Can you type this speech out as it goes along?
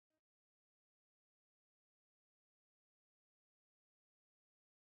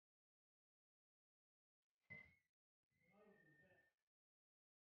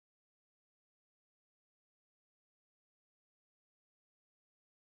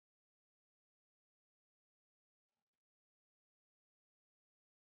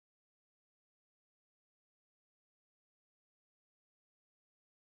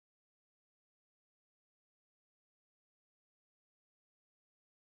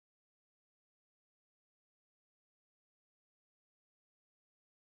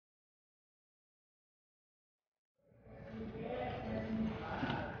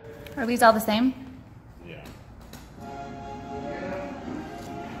Are these all the same? Yeah.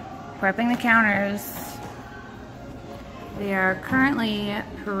 Prepping the counters. They are currently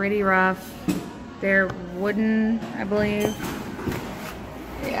pretty rough. They're wooden, I believe.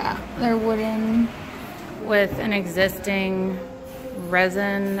 Yeah, they're wooden with an existing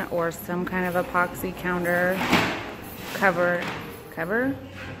resin or some kind of epoxy counter cover.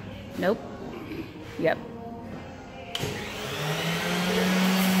 Nope. Yep.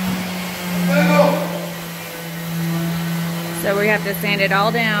 So we have to sand it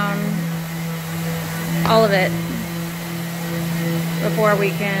all down, all of it, before we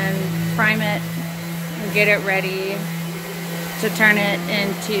can prime it and get it ready to turn it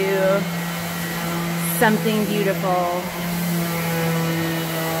into something beautiful.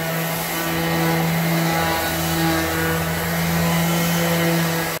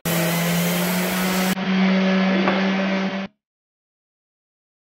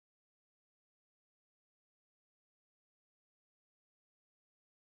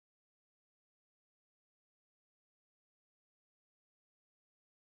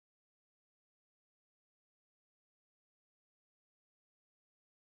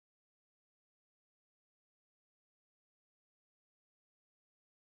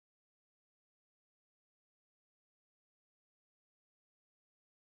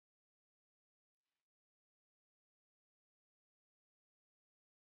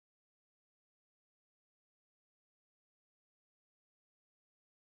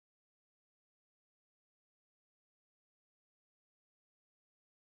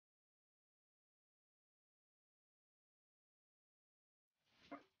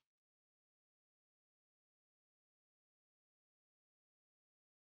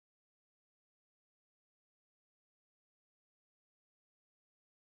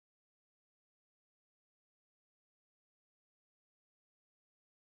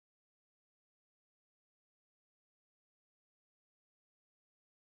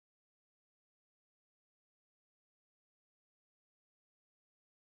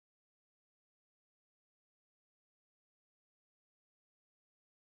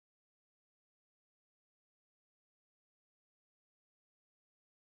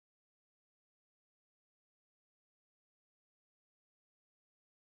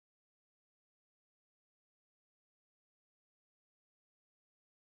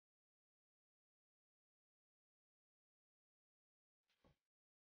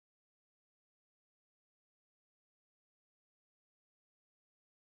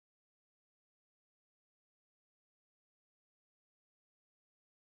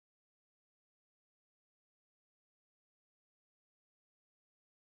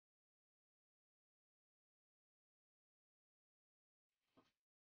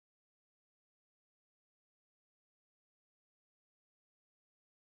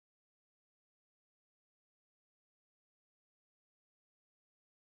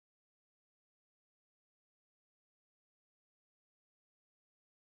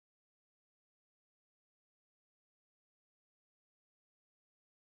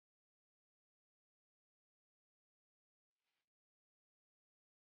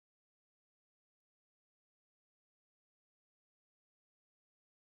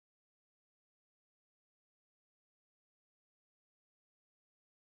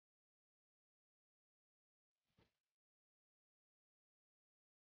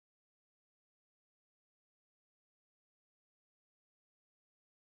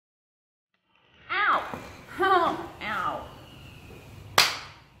 Ow! Oh, ow.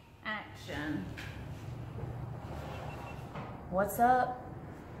 Action. What's up?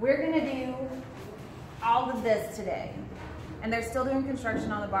 We're gonna do all of this today. And they're still doing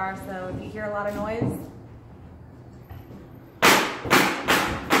construction on the bar, so if you hear a lot of noise,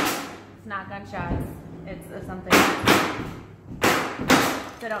 it's not gunshots. It's something else.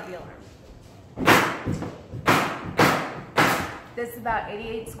 So don't be alarmed. This is about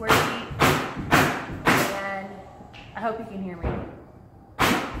 88 square feet, and I hope you can hear me.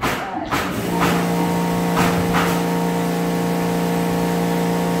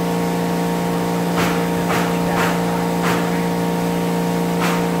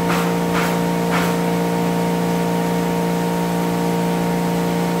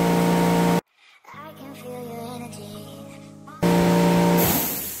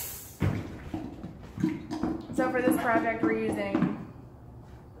 So for this project, we're using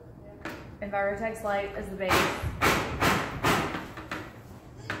Envirotex Lite as the base,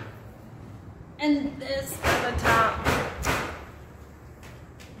 and this for the top,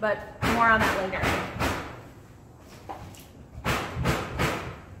 but more on that later.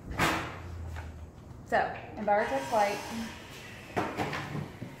 So, Envirotex Lite.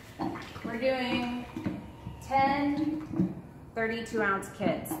 doing 10 32-ounce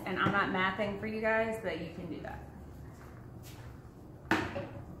kits, and I'm not mathing for you guys, but you can do that.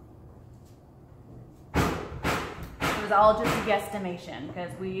 It was all just a guesstimation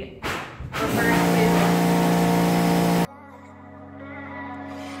because we prefer to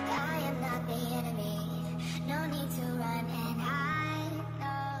I am not the enemy. No need to run and hide.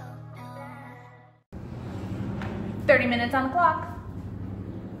 No. 30 minutes on the clock.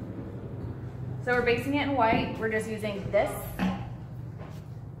 So we're basing it in white. We're just using this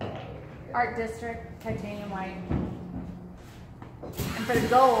Art District titanium white. And for the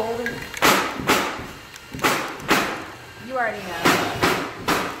gold, you already know.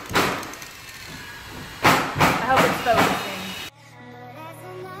 I hope it's focusing. But as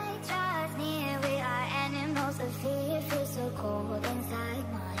the night draws near, we are animals of fear. Feel so cold inside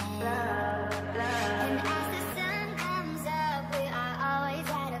my head. And as the sun comes up, we are always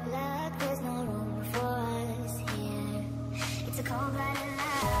out of luck. There's no room for us here. It's a cold-blooded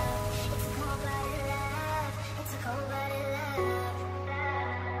love. It's a cold-blooded love. It's a cold-blooded love.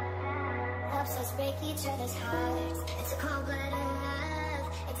 Helps us break each other's hearts. It's a cold-blooded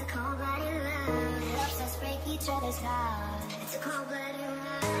love. It's a cold-blooded love. Helps us break each other's hearts. It's a cold-blooded love.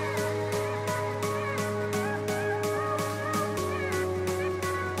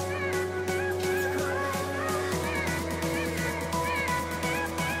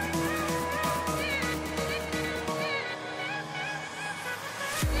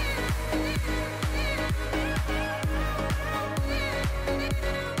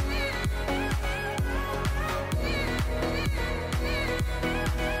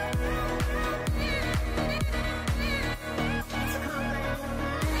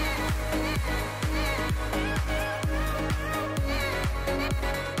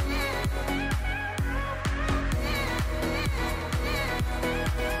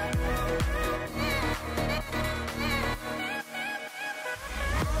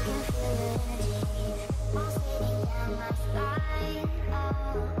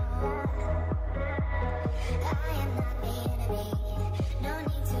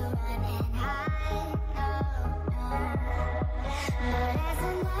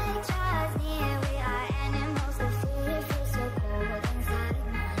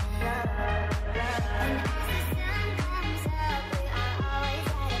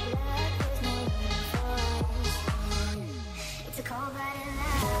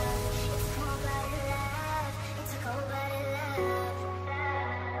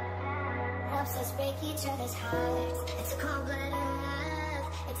 Break each other's hearts. It's a cold-blooded love.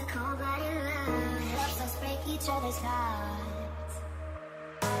 It's a cold-blooded love. Helps us break each other's hearts.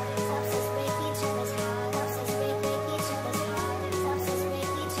 Helps us break each other's hearts. Helps us break each other's hearts. Helps us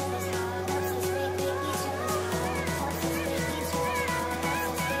break each other's hearts. Helps us break each other's hearts. Helps us break each other's hearts. Helps us break each other's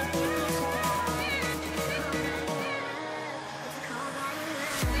hearts. It's a cold-blooded love. It's a cold-blooded love.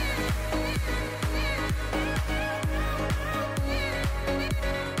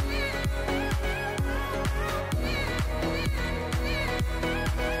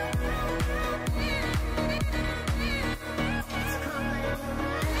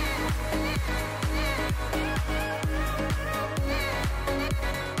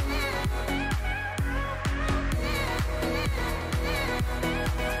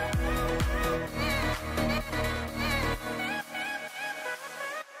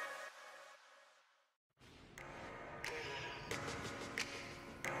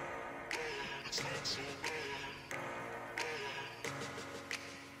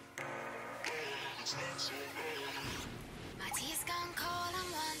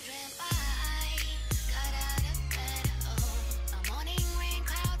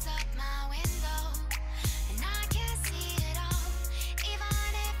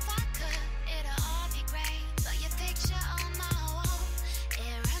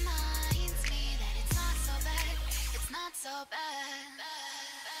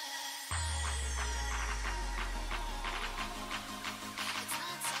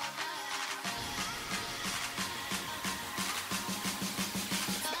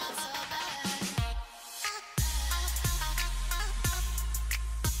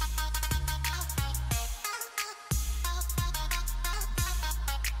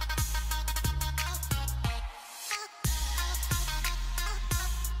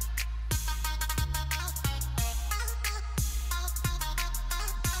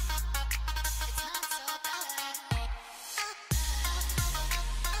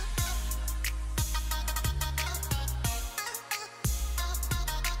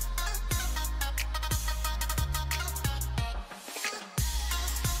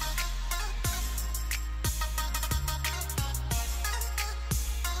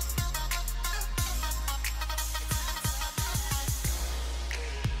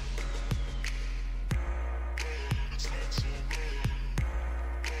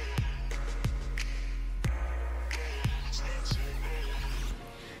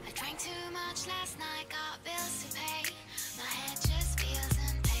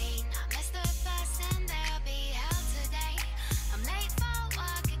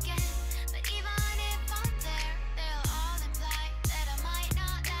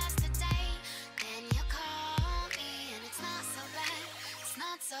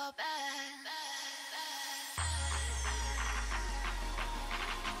 so bad.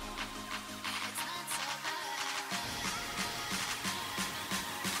 It's not so bad.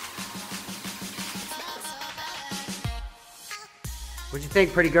 It's not so bad. What'd you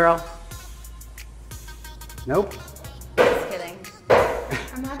think, pretty girl? Nope. Just kidding.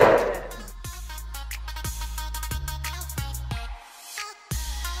 I'm happy with it.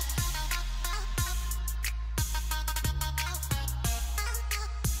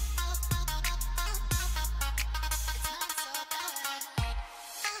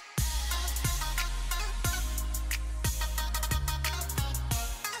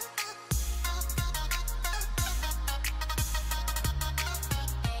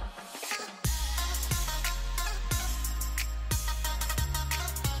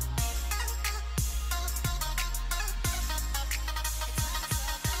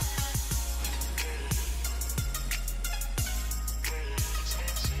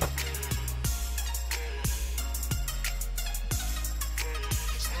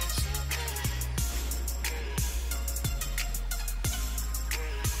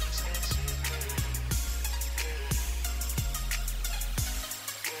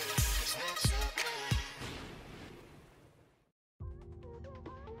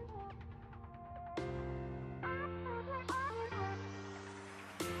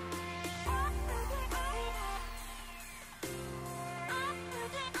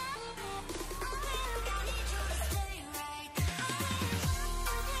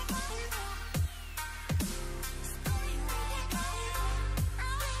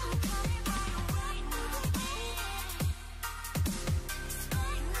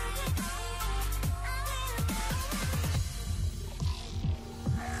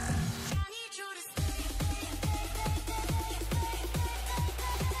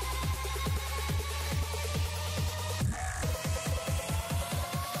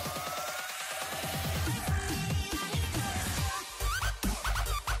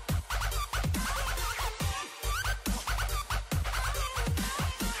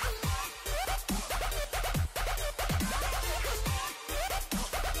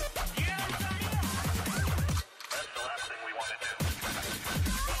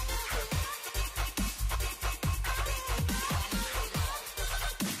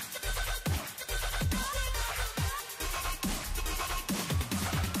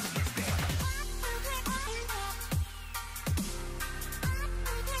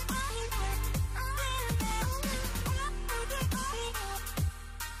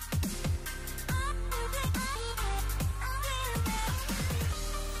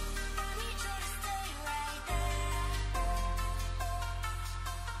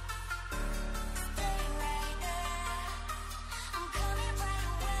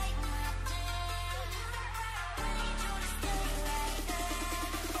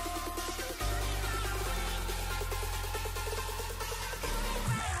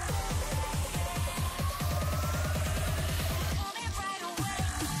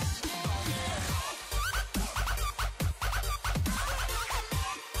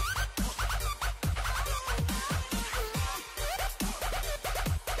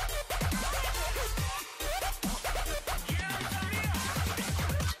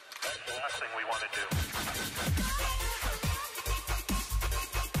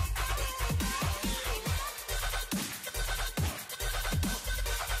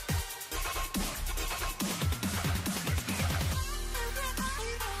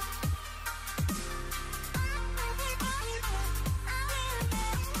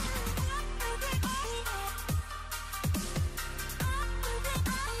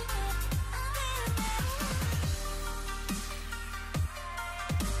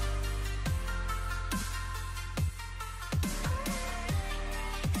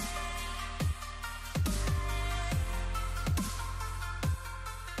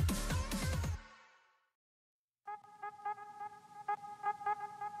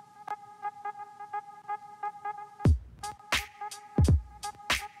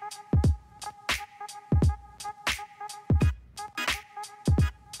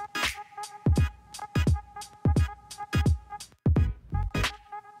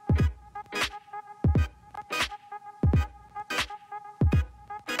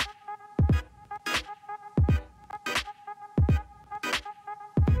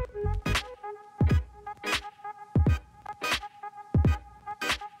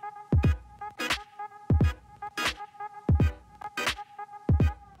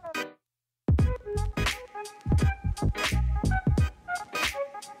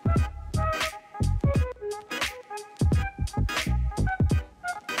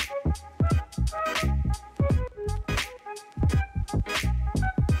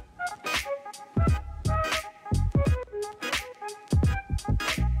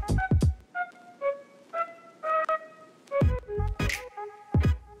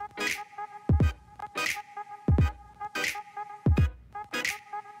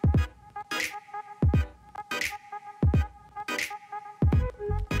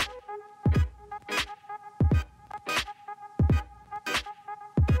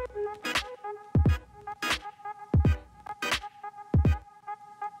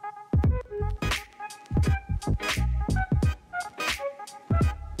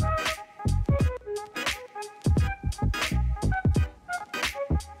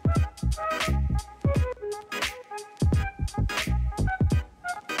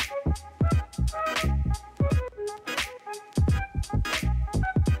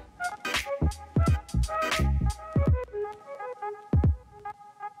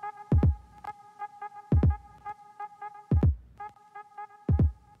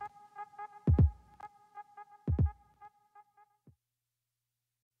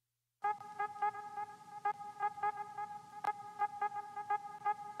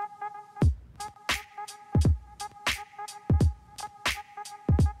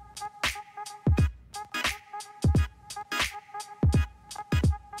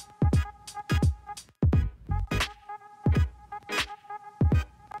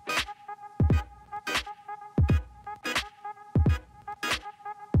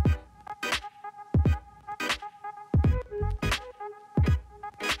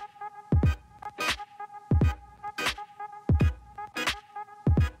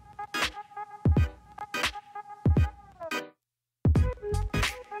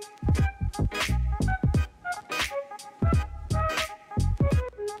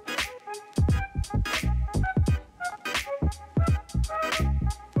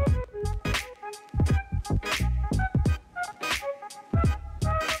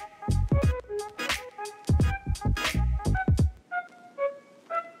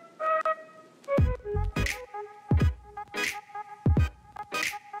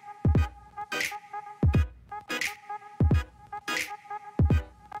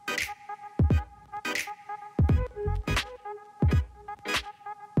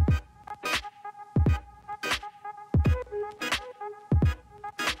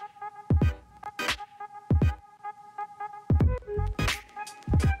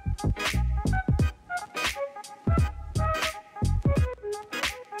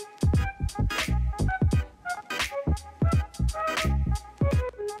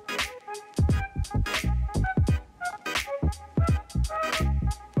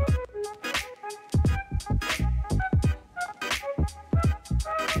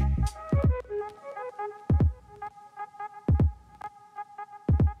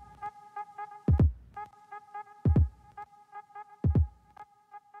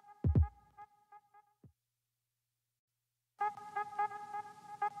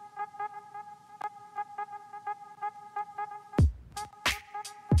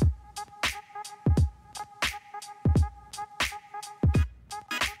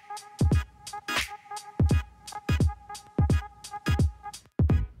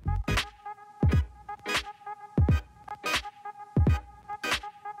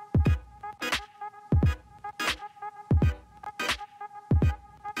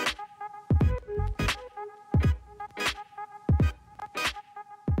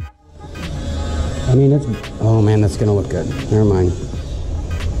 I mean, it's, oh man, that's gonna look good. Never mind.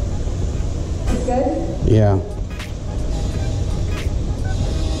 It's good? Yeah.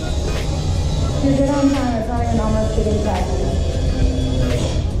 You're good on time. It's not even almost getting practice.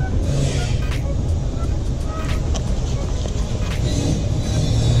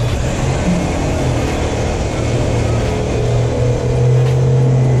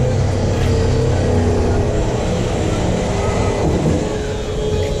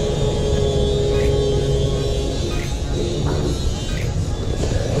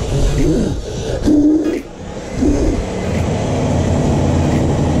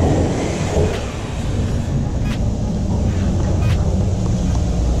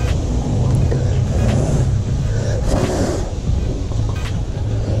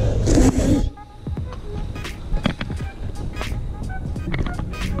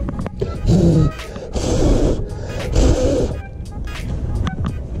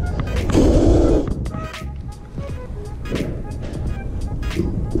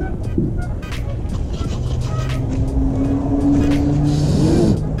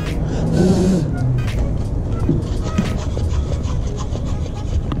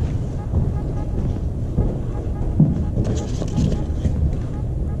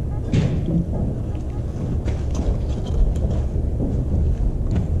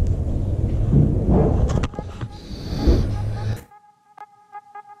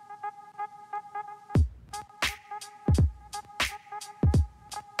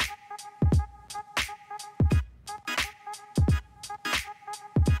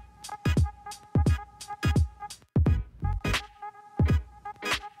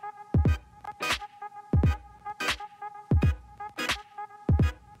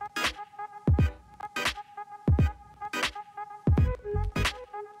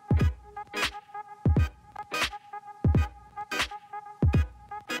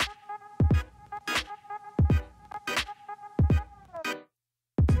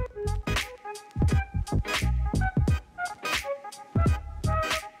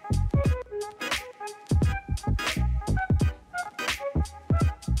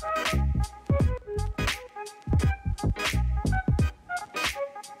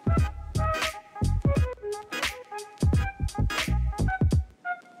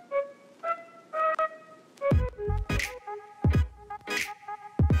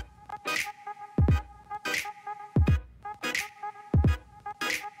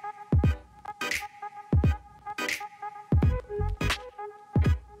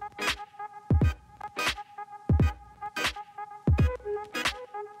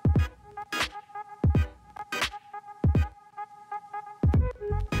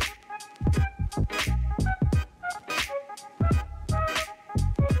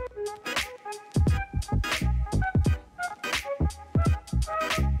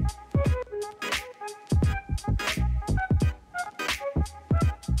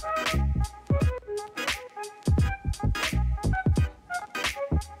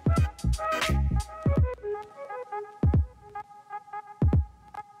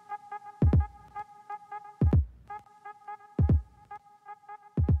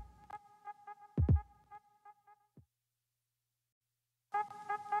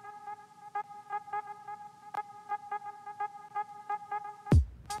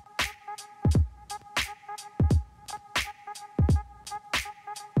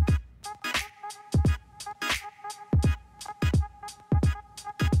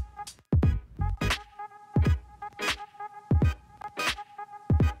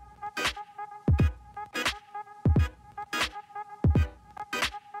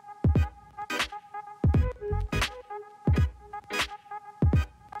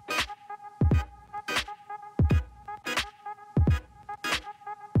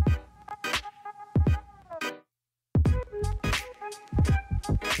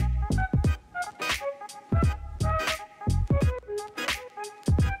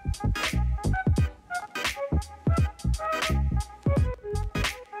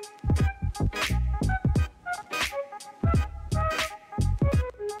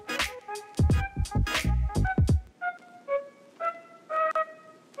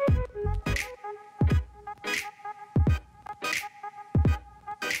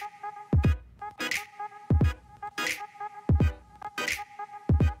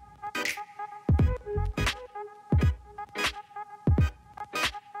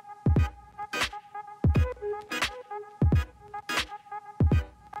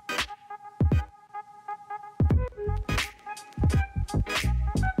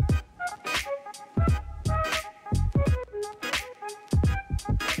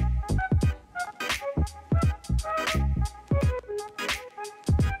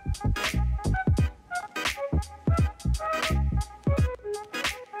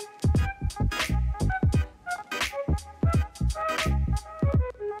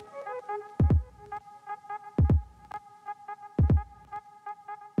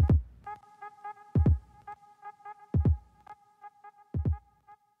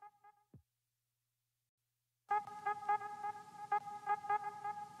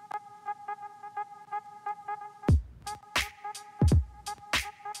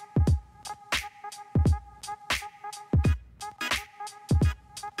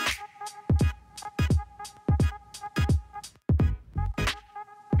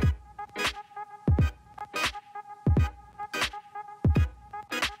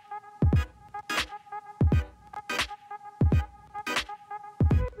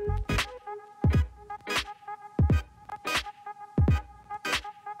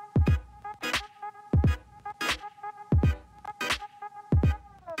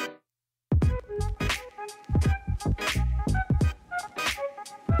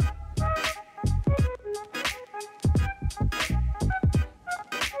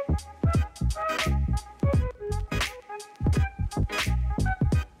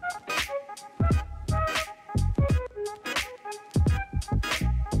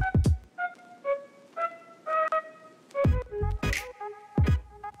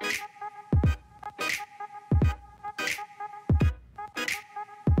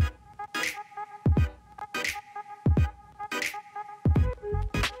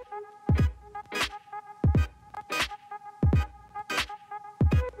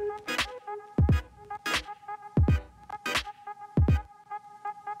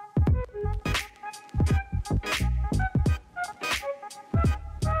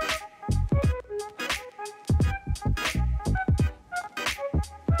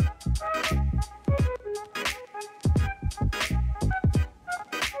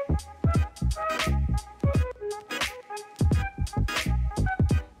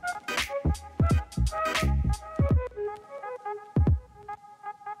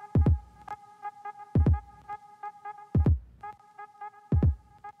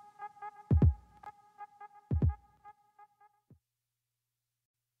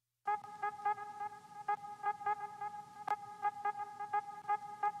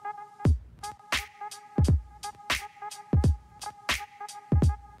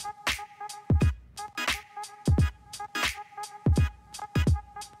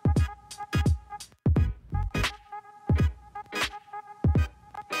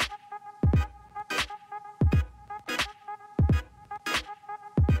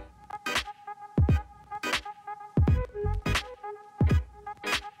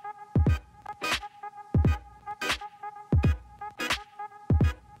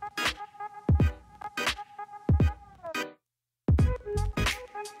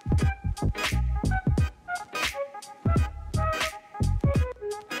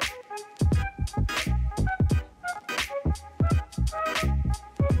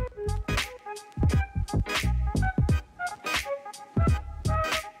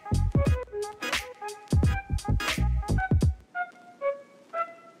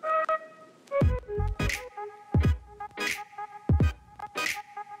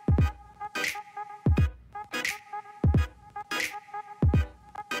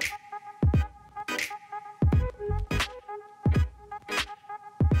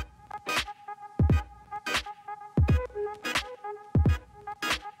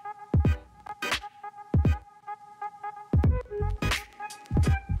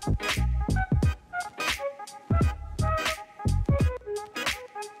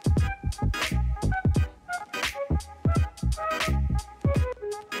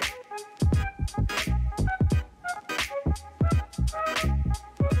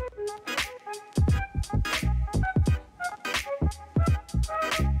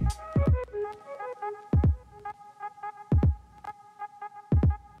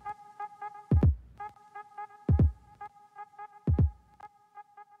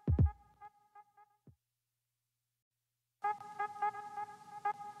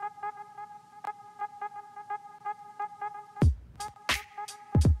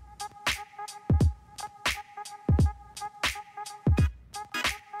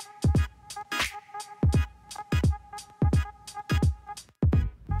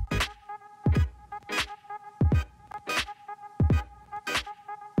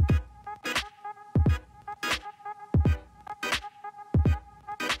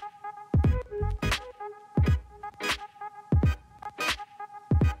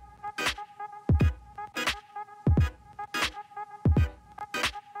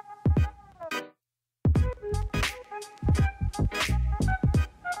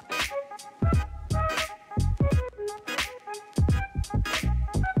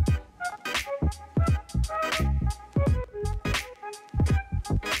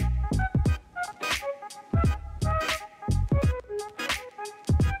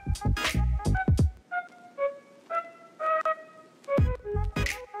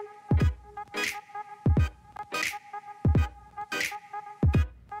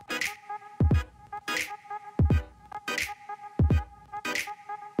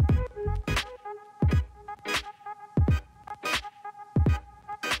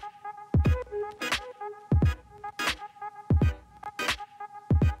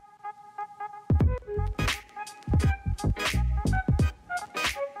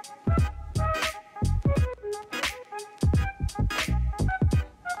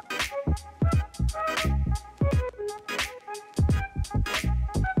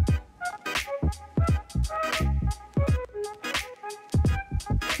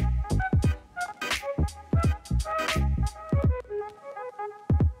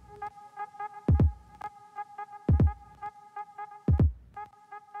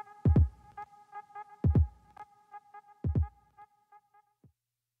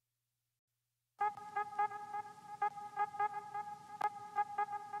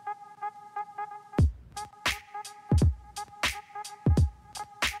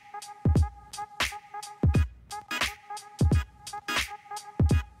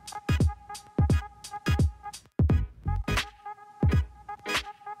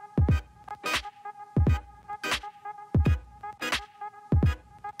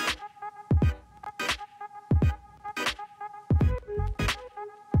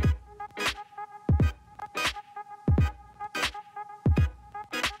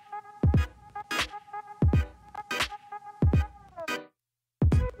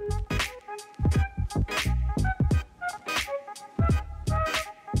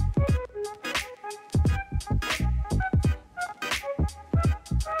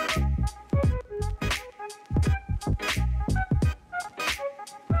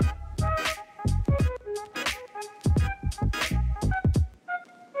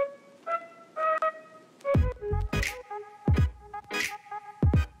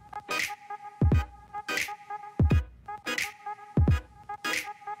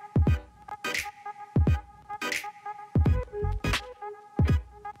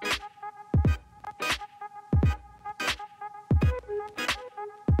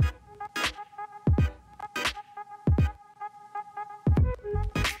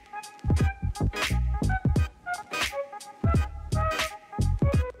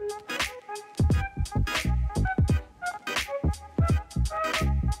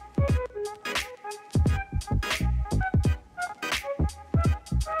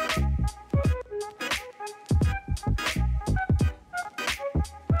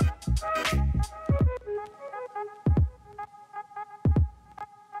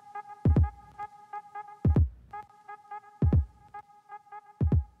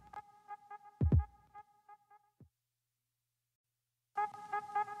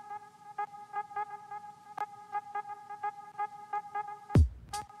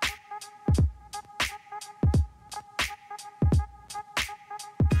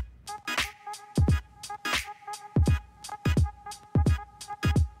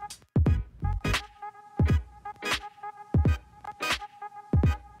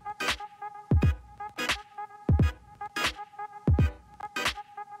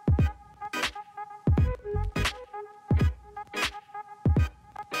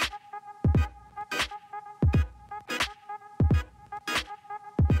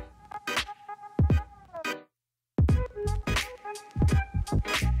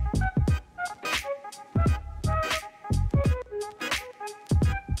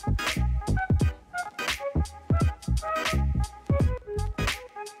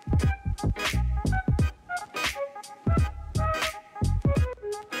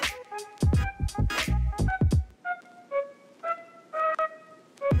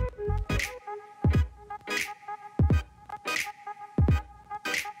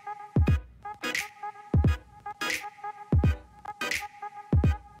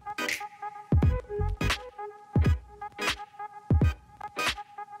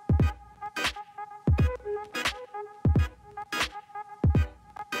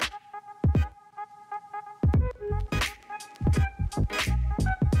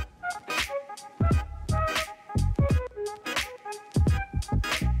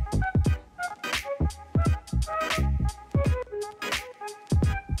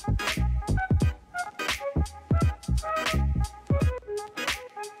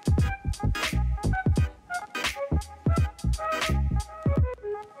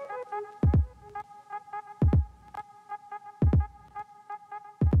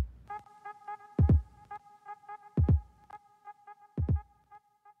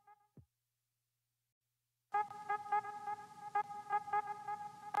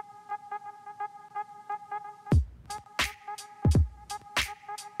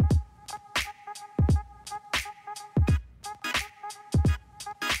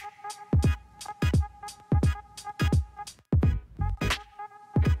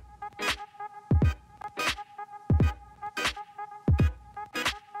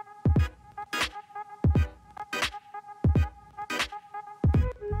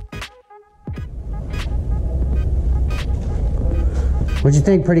 What'd you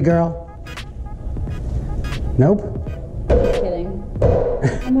think, pretty girl? Nope? Just kidding.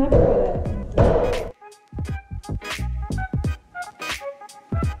 I'm happy with it.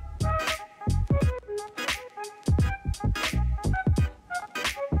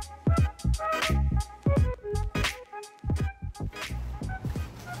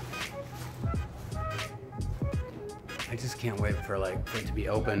 I just can't wait for for it to be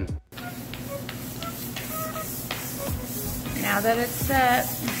open. Now that it's set,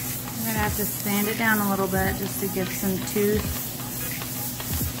 I'm gonna have to sand it down a little bit just to give some tooth.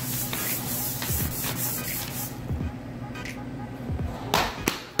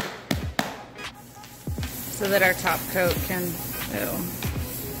 So that our top coat can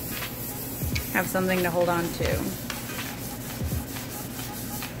have something to hold on to.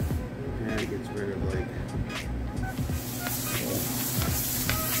 Yeah, it gets rid of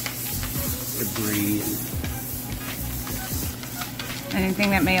debris and anything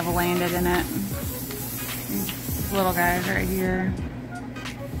that may have landed in it. These little guys right here.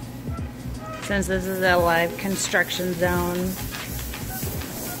 Since this is a live construction zone.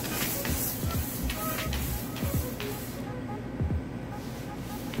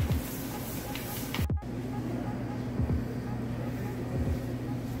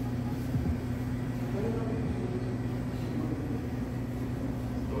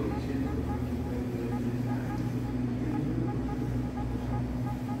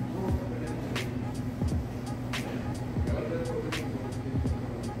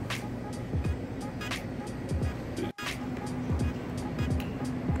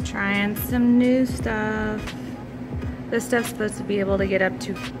 Trying some new stuff. This stuff's supposed to be able to get up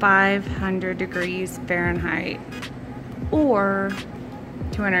to 500 degrees Fahrenheit or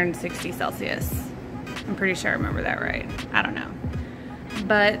 260 Celsius. I'm pretty sure I remember that right. I don't know.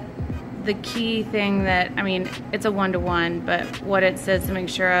 But the key thing that, I mean, it's a 1-to-1, but what it says to make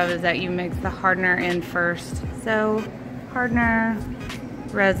sure of is that you mix the hardener in first. So hardener,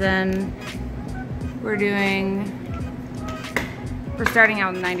 resin, we're starting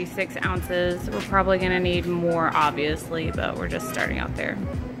out with 96 ounces. We're probably gonna need more, obviously, but we're just starting out there.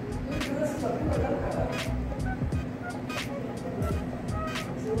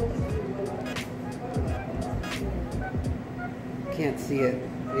 can't see it.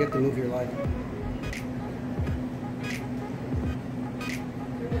 You have to move your light.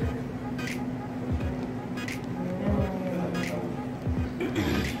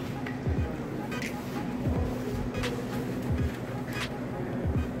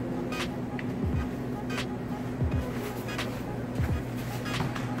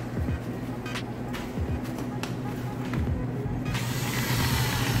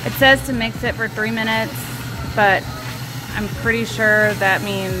 It says to mix it for 3 minutes, but I'm pretty sure that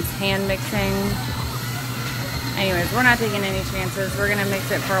means hand mixing. Anyways, we're not taking any chances. We're gonna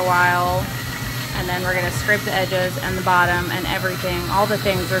mix it for a while, and then we're gonna scrape the edges and the bottom and everything. All the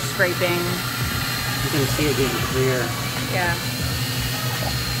things we're scraping. You can see it getting clear. Yeah.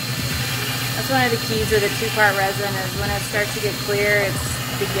 That's one of the keys of the 2-part resin is when it starts to get clear, it's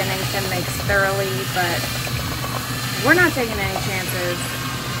beginning to mix thoroughly, but we're not taking any chances.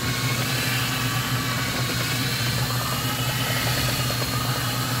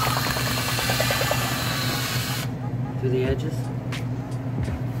 To the edges.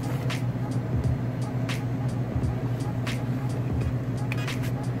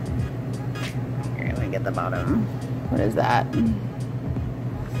 Here, let me get the bottom. What is that?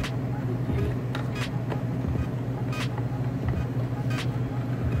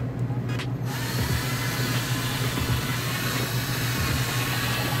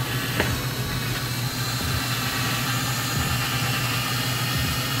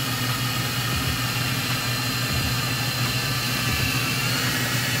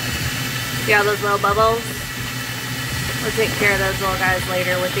 See all those little bubbles? We'll take care of those little guys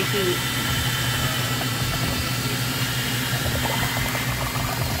later with the heat.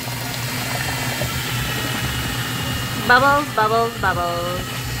 Bubbles, bubbles, bubbles.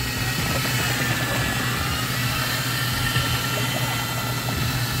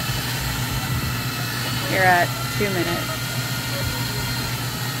 You're at 2 minutes.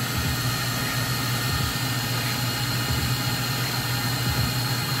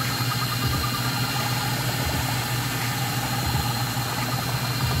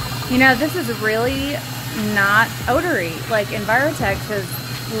 You know, this is really not odory. Like Envirotex has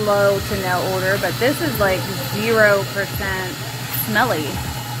low to no odor, but this is like 0% smelly.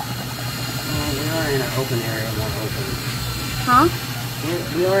 Well, we are in an open area, more open. Huh?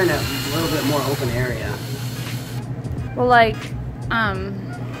 We are in a little bit more open area. Well, like,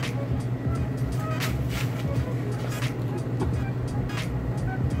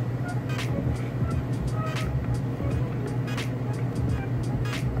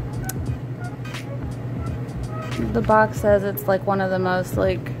 the box says it's like one of the most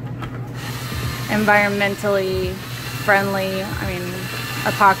like environmentally friendly,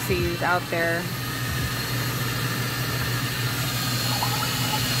 epoxies out there.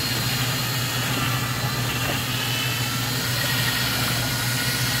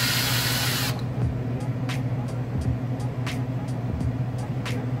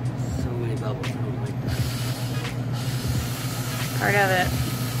 So many bubbles. I don't like that. Part of it.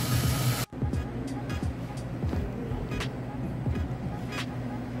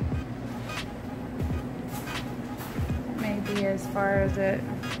 Maybe as far as it.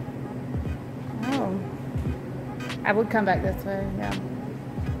 Oh. I would come back this way, yeah.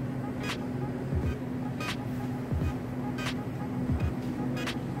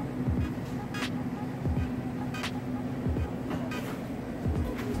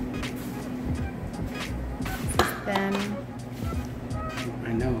 Then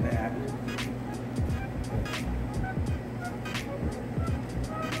I know that.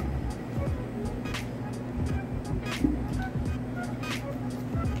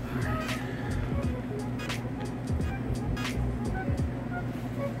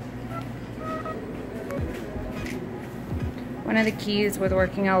 one of the keys with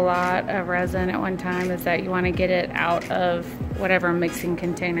working a lot of resin at one time is that you want to get it out of whatever mixing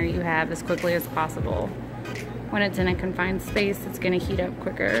container you have as quickly as possible. When it's in a confined space, it's going to heat up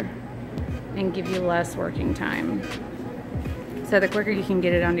quicker and give you less working time. So the quicker you can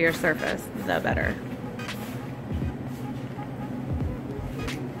get it onto your surface, the better.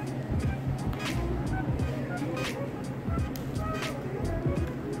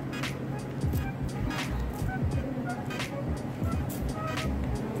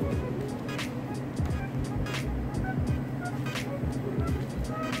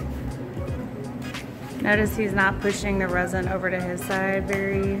 Notice he's not pushing the resin over to his side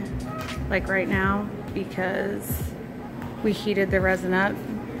very, like right now, because we heated the resin up,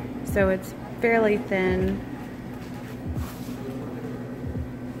 so it's fairly thin.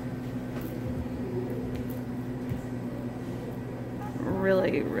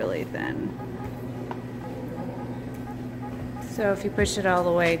 Really, really thin. So if you push it all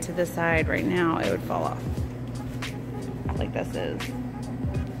the way to the side right now, it would fall off, like this is.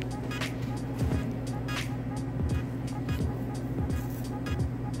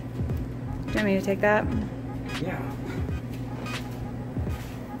 Do you want me to take that? Yeah.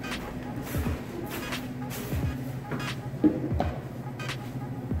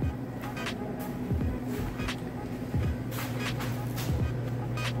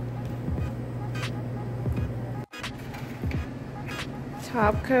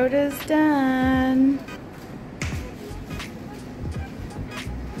 Top coat is done.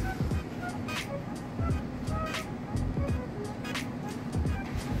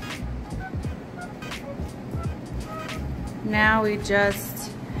 Now we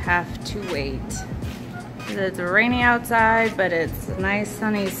just have to wait. It's rainy outside, but it's a nice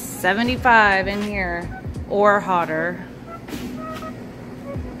sunny 75 in here, or hotter.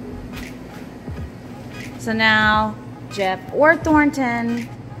 So now Jeff or Thornton,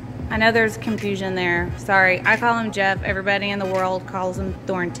 I know there's confusion there. Sorry, I call him Jeff. Everybody in the world calls him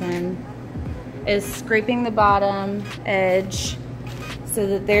Thornton. Is scraping the bottom edge so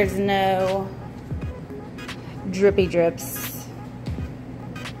that there's no drippy drips.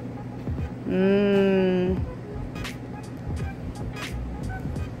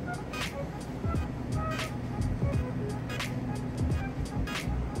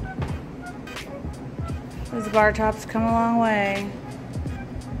 Those bar tops come a long way.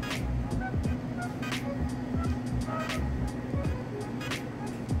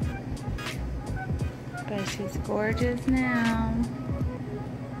 But she's gorgeous now.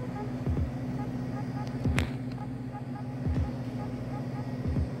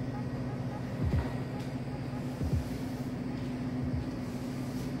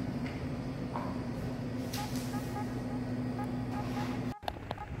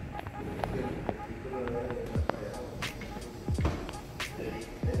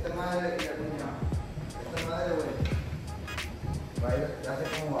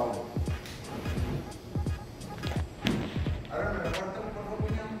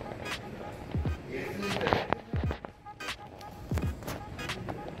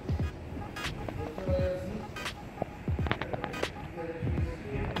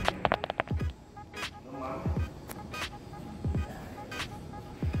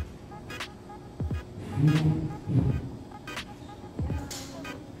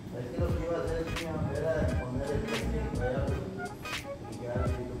 Es que lo que iba a hacer era poner el plástico allá y quedar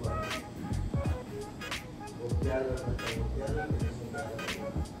listo para copiarlo,